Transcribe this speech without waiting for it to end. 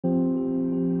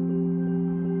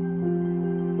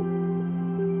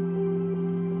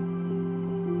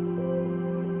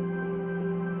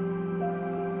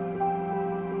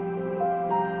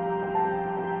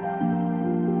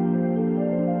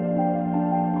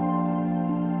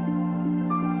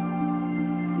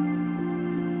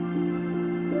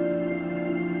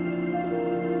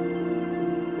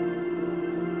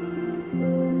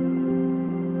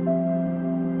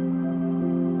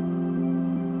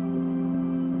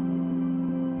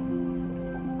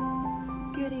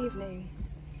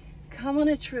come on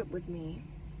a trip with me.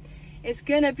 It's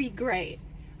gonna be great.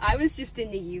 I was just in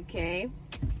the UK.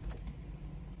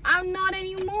 I'm not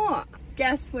anymore.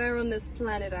 Guess where on this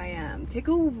planet I am. Take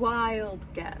a wild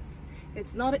guess.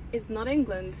 It's not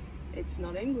England. It's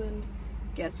not England.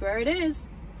 Guess where it is?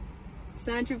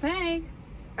 Saint-Tropez.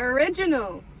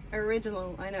 Original,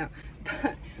 I know.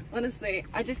 But honestly,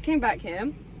 I just came back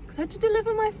here because I had to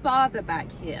deliver my father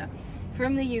back here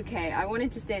from the UK. I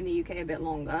wanted to stay in the UK a bit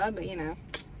longer, but you know,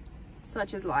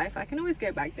 such is life. I can always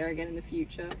go back there again in the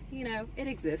future. You know, it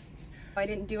exists. I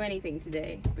didn't do anything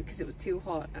today because it was too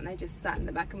hot and I just sat in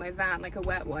the back of my van like a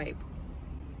wet wipe,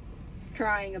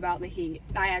 crying about the heat.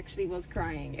 I actually was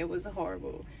crying. It was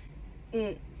horrible.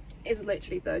 It's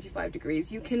literally 35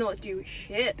 degrees. You cannot do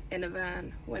shit in a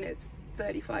van when it's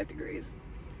 35 degrees.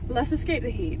 Let's escape the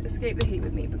heat. Escape the heat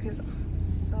with me because I'm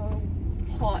so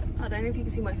hot. I don't know if you can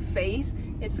see my face.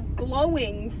 It's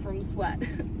glowing from sweat.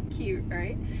 Cute,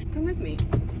 right? Come with me.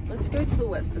 Let's go to the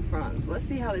west of France. Let's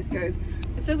see how this goes.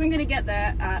 It says I'm gonna get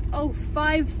there at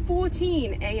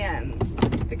 5:14 a.m.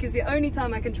 because the only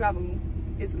time I can travel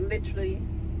is literally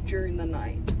during the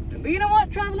night. But you know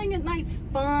what? Traveling at night's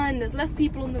fun. There's less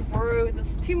people on the road.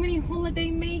 There's too many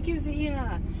holiday makers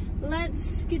here. Let's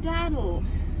skedaddle.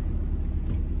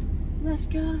 Let's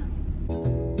go.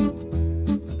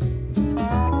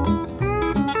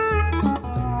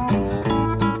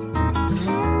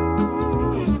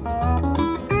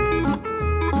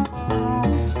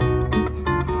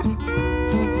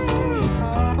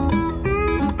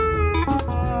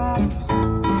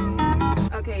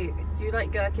 Okay, do you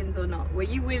like gherkins or not? Were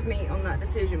you with me on that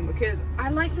decision? Because I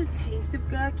like the taste of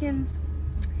gherkins,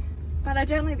 but I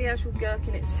don't like the actual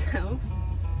gherkin itself.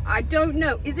 I don't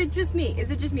know. Is it just me? Is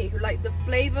it just me who likes the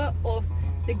flavor of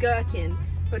the gherkin,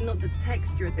 but not the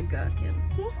texture of the gherkin?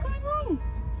 What's going on? Do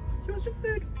you want some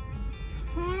food?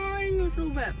 Tiny little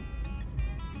bit.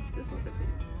 Just want the food.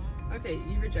 Okay,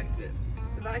 you rejected it.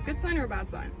 Is that a good sign or a bad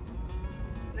sign?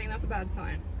 I think that's a bad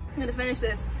sign. I'm gonna finish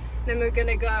this, then we're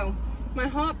gonna go. My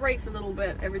heart breaks a little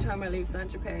bit every time I leave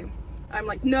Saint-Tropez. I'm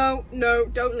like, no, no,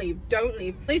 don't leave, don't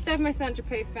leave. At least I have my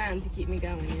Saint-Tropez fan to keep me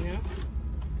going, you know?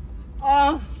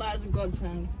 Oh, that's a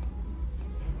godsend.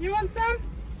 You want some?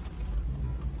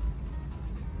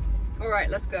 Alright,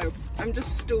 let's go. I'm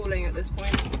just stalling at this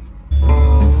point.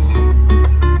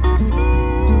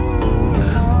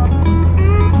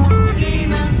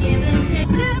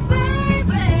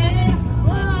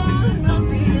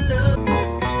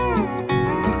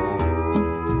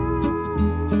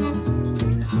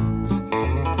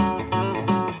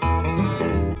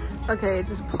 Okay, I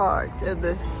just parked at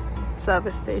this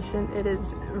service station. It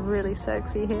is really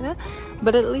sexy here,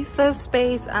 but at least there's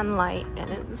space and light and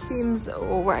it seems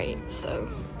alright. So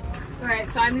alright,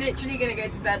 so I'm literally gonna go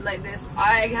to bed like this.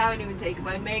 I haven't even taken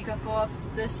my makeup off.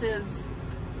 This is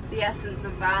the essence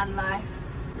of van life,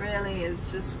 really.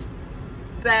 Is just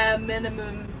bare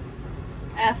minimum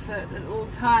effort at all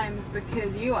times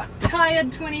because you are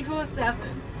tired 24/7.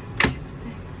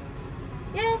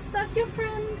 Yes, that's your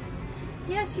friend.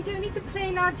 Yes, you don't need to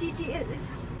play now, Gigi. It's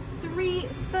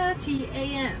 3:30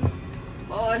 a.m.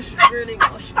 Oh, I should really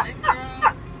wash my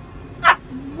hands.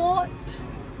 What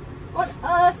on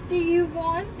earth do you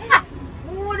want?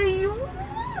 What do you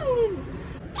want?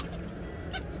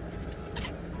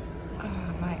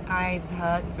 Oh, my eyes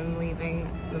hurt from leaving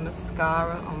the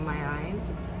mascara on my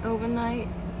eyes overnight.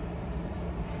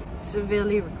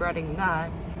 Severely regretting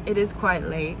that. It is quite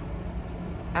late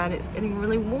and it's getting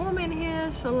really warm in here,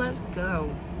 so let's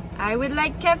go. I would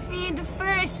like caffeine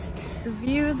first. The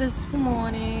view this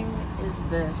morning is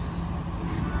this.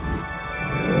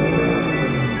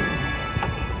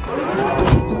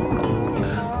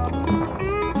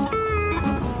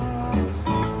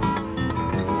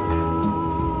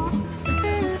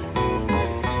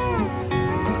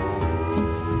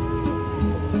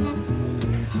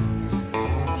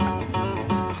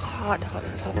 Hot, hot,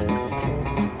 hot.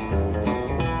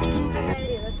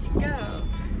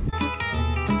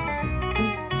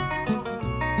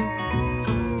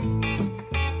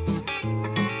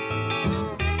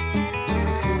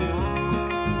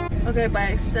 Okay, by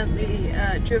accidentally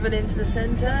driven into the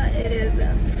center. It is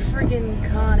a friggin'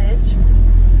 carnage.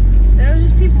 There are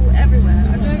just people everywhere.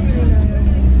 I don't really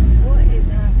know what is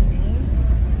happening.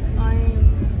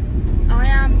 I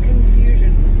am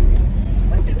confusion.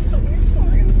 I did so many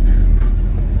signs.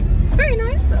 It's very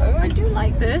nice though. I do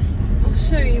like this. I'll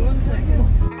show you 1 second.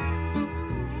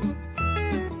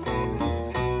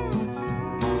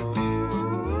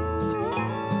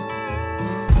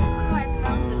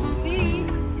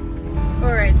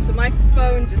 Alright, so my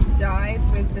phone just died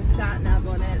with the sat nav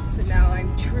on it, minutes and now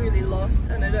I'm truly lost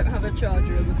and I don't have a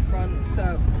charger at the front,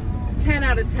 so 10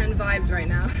 out of 10 vibes right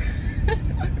now.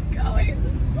 I'm going,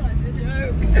 that's such a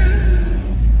joke.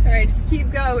 Alright, just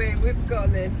keep going, we've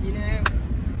got this, you know.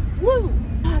 Woo!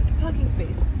 Parking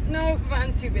space. No,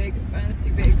 van's too big, van's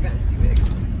too big, van's too big.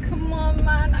 Come on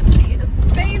man, I need a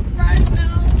space right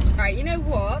now. Alright, you know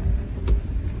what?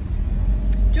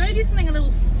 Do you want to do something a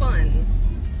little fun?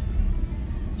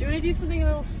 Do you want to do something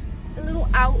a little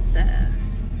out there?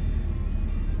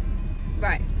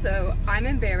 Right, so I'm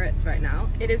in Biarritz right now.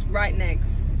 It is right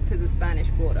next to the Spanish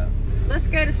border. Let's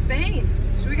go to Spain.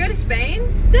 Should we go to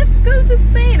Spain? Let's go to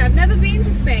Spain. I've never been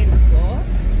to Spain before.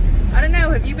 I don't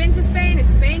know, have you been to Spain? Is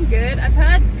Spain good? I've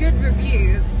heard good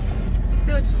reviews.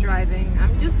 Still just driving.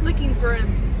 I'm just looking for a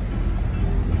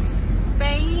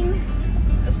Spain,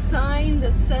 a sign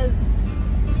that says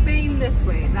Spain this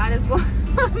way. That is what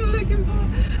I'm looking for.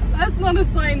 That's not a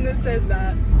sign that says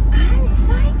that. I'm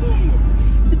excited.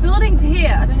 The buildings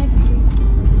here, I don't know if you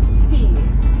can see,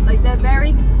 like they're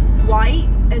very white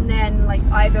and then like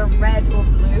either red or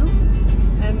blue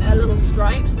and a little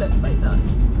stripe look like that.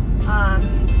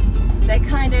 They're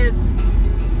kind of,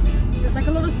 there's like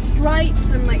a lot of stripes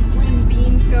and like wooden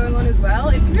beams going on as well.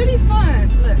 It's really fun.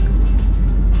 Look,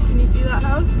 can you see that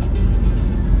house?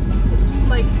 It's all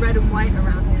like red and white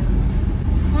around here.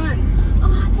 It's fun.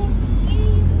 Oh, the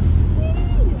sea, the sea.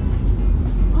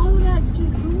 Oh, that's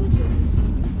just gorgeous.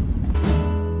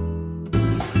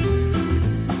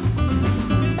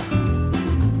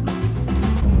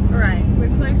 Alright,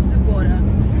 we're close to the border.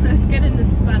 Let's get in the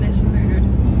Spanish mood.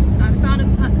 I found a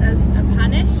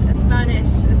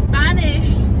Spanish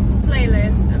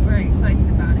playlist. I'm very excited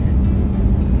about it.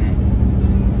 Okay.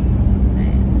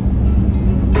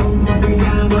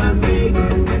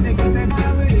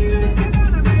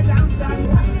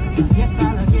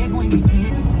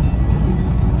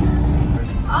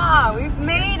 Ah, we've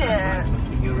made it.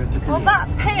 Well, that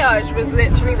peage was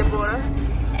literally the border.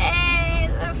 Hey,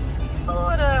 the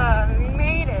border. We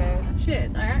made it.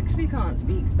 Shit, I actually can't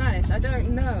speak Spanish. I don't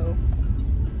know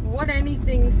what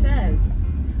anything says.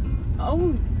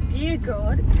 Oh dear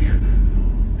God.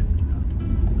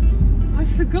 I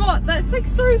forgot. That's like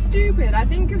so stupid. I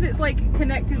think because it's like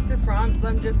connected to France,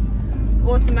 I'm just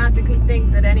automatically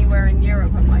think that anywhere in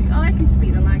Europe I'm like, oh, I can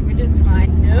speak the language, it's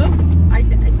fine. No, I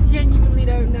genuinely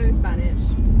don't know Spanish.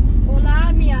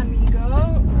 Hola, mi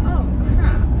amigo. Oh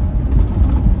crap.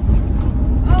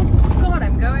 Oh God,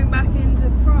 I'm going back into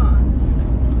France.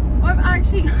 I'm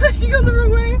actually gone the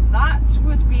wrong way. That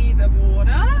would be the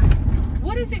border.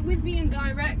 What is it with me in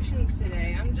directions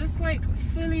today? I'm just like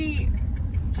fully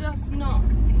just not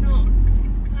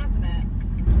having it.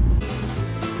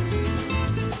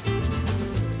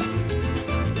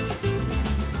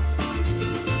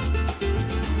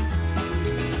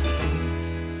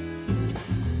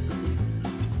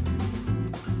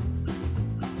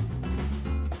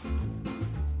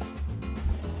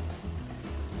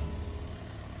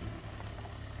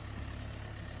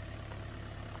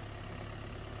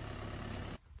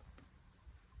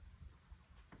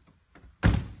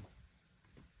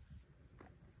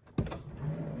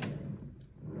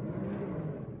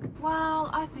 Well,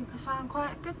 I think I found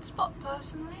quite a good spot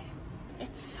personally.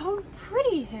 It's so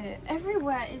pretty here.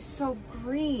 Everywhere is so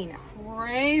green.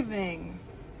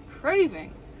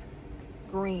 Craving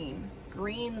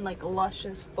green like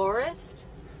luscious forest.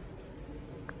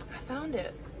 I found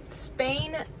it.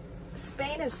 Spain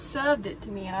has served it to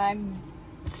me and I'm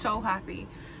so happy.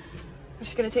 I'm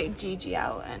just gonna take Gigi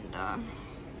out and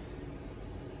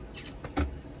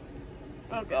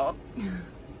oh God.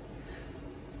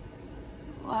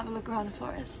 We'll have a look around the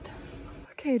forest.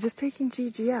 Okay, just taking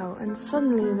Gigi out and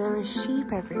suddenly there are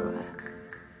sheep everywhere.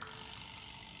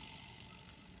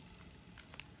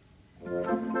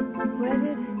 Where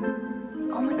did...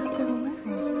 Oh my God, they're all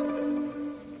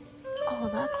moving. Oh,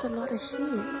 that's a lot of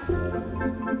sheep.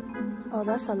 Oh,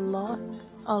 that's a lot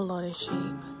of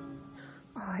sheep.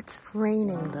 Oh, it's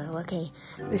raining though. Okay,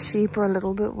 the sheep are a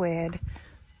little bit weird,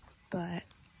 but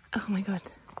oh my God.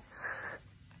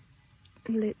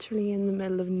 Literally in the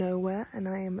middle of nowhere and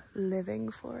I am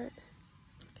living for it.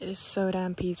 It is so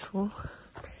damn peaceful.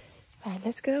 Right,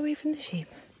 let's go away from the sheep.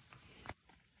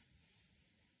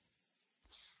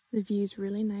 The view's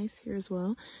really nice here as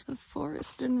well. The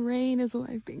forest and rain is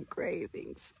what I've been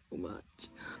craving so much.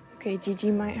 Okay, Gigi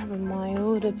might have a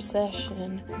mild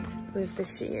obsession with the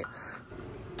sheep.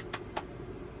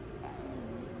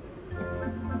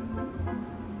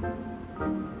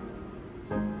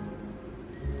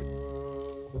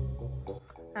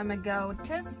 I'ma go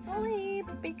to sleep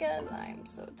because I'm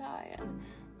so tired.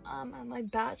 and my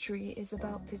battery is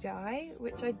about to die,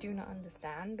 which I do not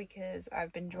understand because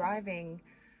I've been driving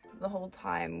the whole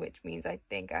time, which means I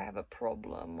think I have a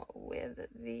problem with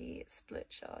the split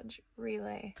charge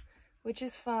relay, which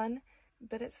is fun,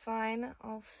 but it's fine.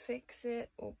 I'll fix it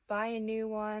or buy a new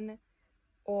one,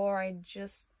 or I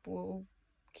just will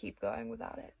keep going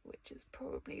without it, which is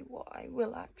probably what I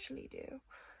will actually do,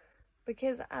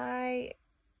 because I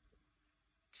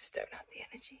just don't have the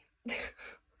energy.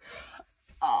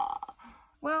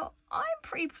 Well, I'm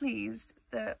pretty pleased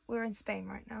that we're in Spain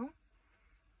right now.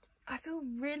 I feel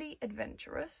really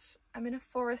adventurous. I'm in a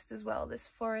forest as well. This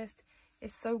forest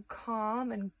is so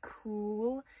calm and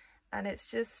cool, and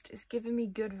it's giving me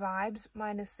good vibes,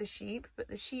 minus the sheep, but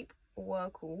the sheep were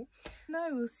cool. And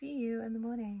I will see you in the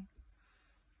morning.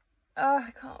 Oh,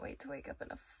 I can't wait to wake up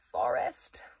in a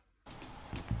forest.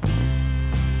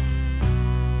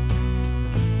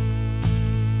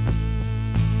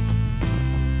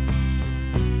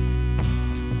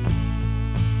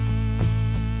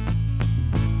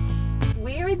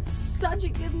 We're in such a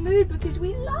good mood because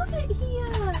we love it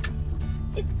here.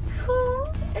 It's cool,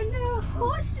 and there are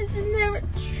horses and there are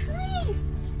trees.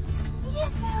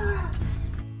 Yes, there are.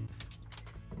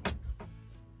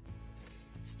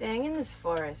 Staying in this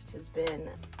forest has been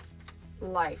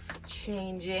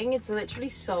life-changing. It's literally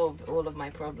solved all of my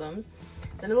problems.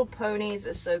 The little ponies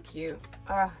are so cute.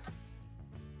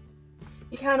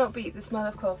 You cannot beat the smell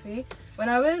of coffee. When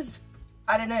I was,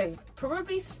 I don't know,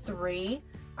 probably 3,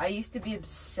 I used to be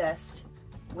obsessed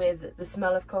with the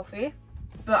smell of coffee,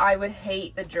 but I would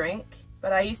hate the drink.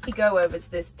 But I used to go over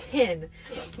to this tin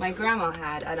my grandma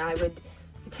had, and I would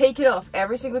take it off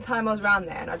every single time I was around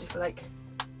there, and I'd just be like,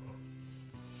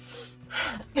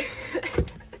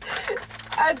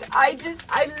 and I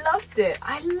loved it.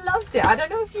 I loved it. I don't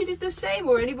know if you did the same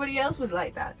or anybody else was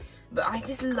like that, but I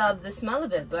just loved the smell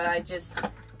of it. But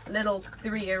little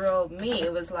 3-year-old me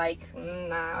was like,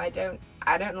 no, I don't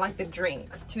like the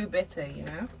drinks, too bitter, you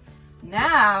know.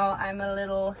 Now I'm a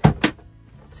little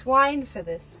swine for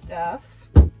this stuff,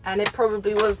 and it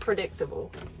probably was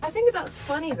predictable. I think that's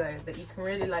funny though, that you can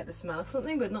really like the smell of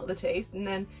something but not the taste, and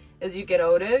then as you get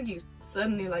older you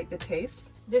suddenly like the taste.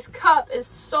 This cup is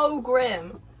so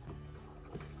grim.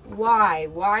 Why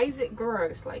is it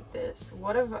gross like this?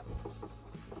 What have I...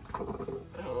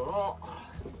 Oh.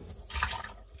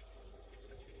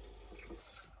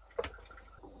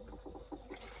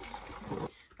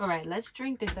 Alright, let's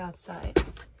drink this outside.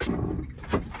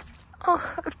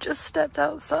 Oh, I've just stepped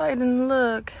outside and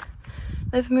look,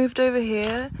 they've moved over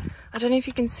here. I don't know if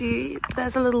you can see,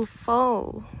 there's a little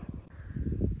foal.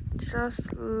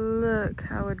 Just look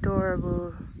how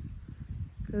adorable.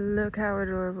 Look how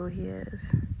adorable he is.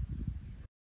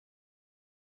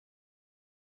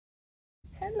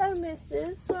 Hello,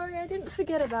 missus. Sorry, I didn't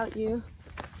forget about you.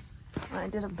 I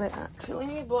did a bit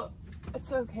actually, but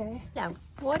it's okay. Now,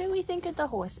 what do we think of the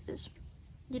horses?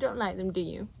 You don't like them, do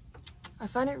you? I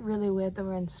find it really weird that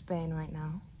we're in Spain right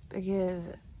now, because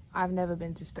I've never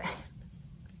been to Spain.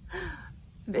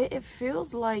 It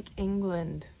feels like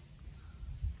England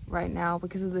right now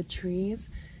because of the trees,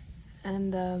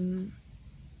 and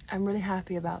I'm really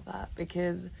happy about that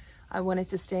because I wanted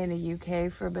to stay in the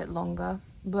UK for a bit longer,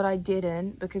 but I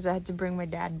didn't because I had to bring my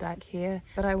dad back here.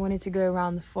 But I wanted to go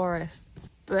around the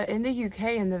forests. But in the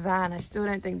UK, in the van, I still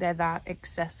don't think they're that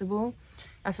accessible.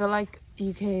 I feel like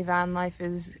UK van life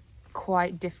is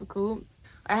quite difficult.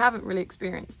 I haven't really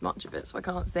experienced much of it, so I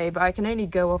can't say, but I can only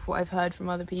go off what I've heard from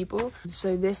other people.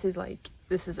 So this is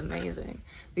amazing.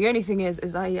 The only thing is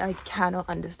I cannot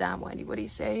understand what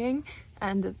anybody's saying,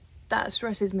 and that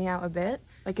stresses me out a bit.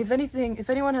 Like, if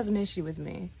anyone has an issue with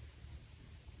me,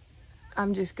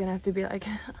 I'm just gonna have to be like,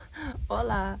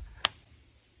 hola.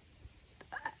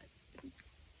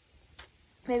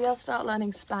 Maybe I'll start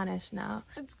learning Spanish now.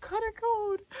 It's kind of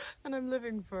cold and I'm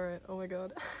living for it. Oh my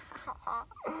god.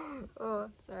 Oh,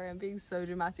 sorry, I'm being so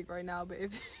dramatic right now, but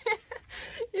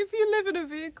if you live in a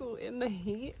vehicle in the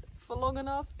heat for long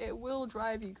enough, it will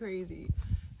drive you crazy.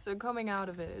 So coming out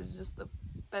of it is just the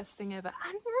best thing ever.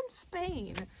 And we're in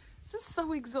Spain. This is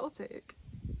so exotic.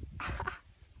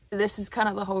 This is kind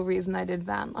of the whole reason I did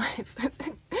van life.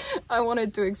 I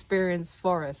wanted to experience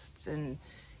forests and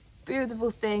beautiful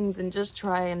things and just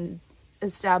try and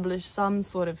establish some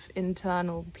sort of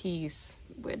internal peace,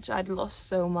 which I'd lost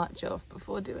so much of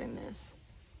before doing this.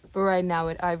 But right now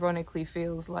it ironically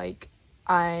feels like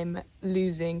I'm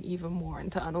losing even more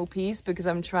internal peace because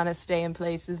I'm trying to stay in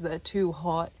places that are too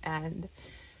hot, and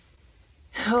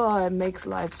it makes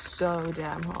life so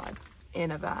damn hard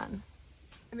in a van.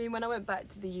 I mean, when I went back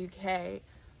to the UK,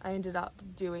 I ended up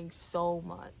doing so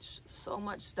much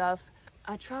stuff.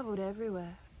 I traveled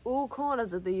everywhere. all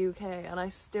corners of the UK and I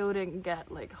still didn't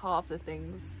get like half the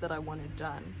things that I wanted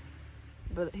done.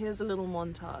 But here's a little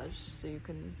montage so you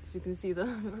can see the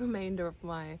remainder of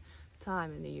my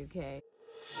time in the UK.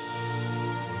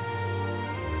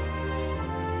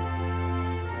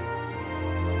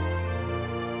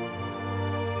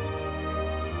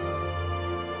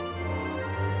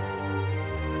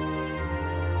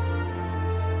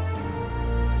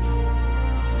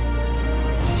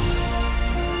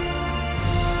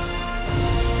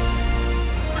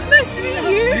 Nice to meet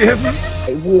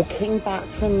you. Walking back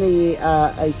from the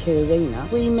O2 Arena,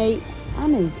 we meet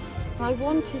Anu. I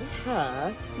wanted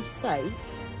her to be safe,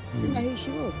 didn't know who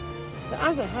she was. But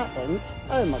as it happens,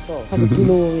 oh my God, have a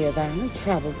Gloria van and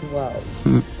travelled the world.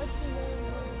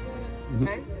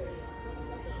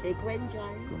 Big Gwen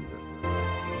Jane.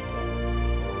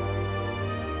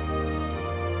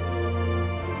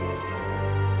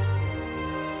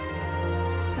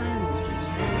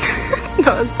 It's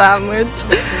not a sandwich.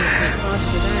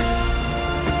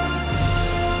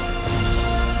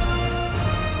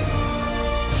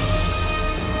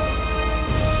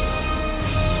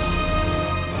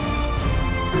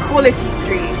 Quality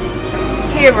Street.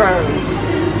 Heroes.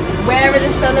 Where are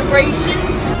the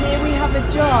celebrations? Here we have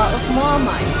a jar of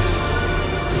Marmite.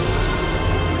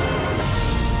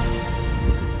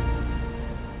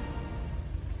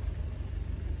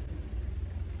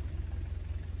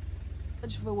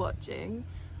 Thank you for watching.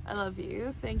 I love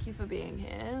you. Thank you for being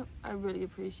here. I really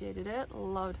appreciated it.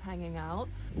 Loved hanging out.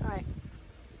 Alright.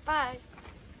 Bye.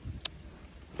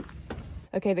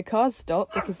 Okay, the cars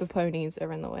stopped because the ponies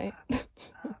are in the way.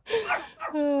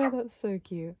 Oh, that's so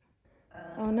cute.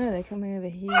 Oh no, they're coming over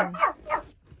here.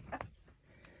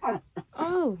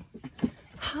 Oh,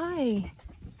 hi.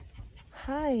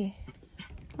 Hi.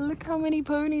 Look how many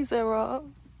ponies there are.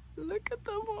 Look at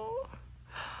them all.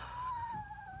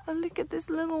 Oh, look at this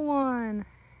little one.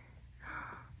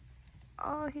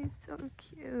 Oh, he's so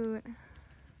cute.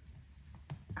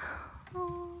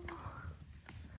 Oh.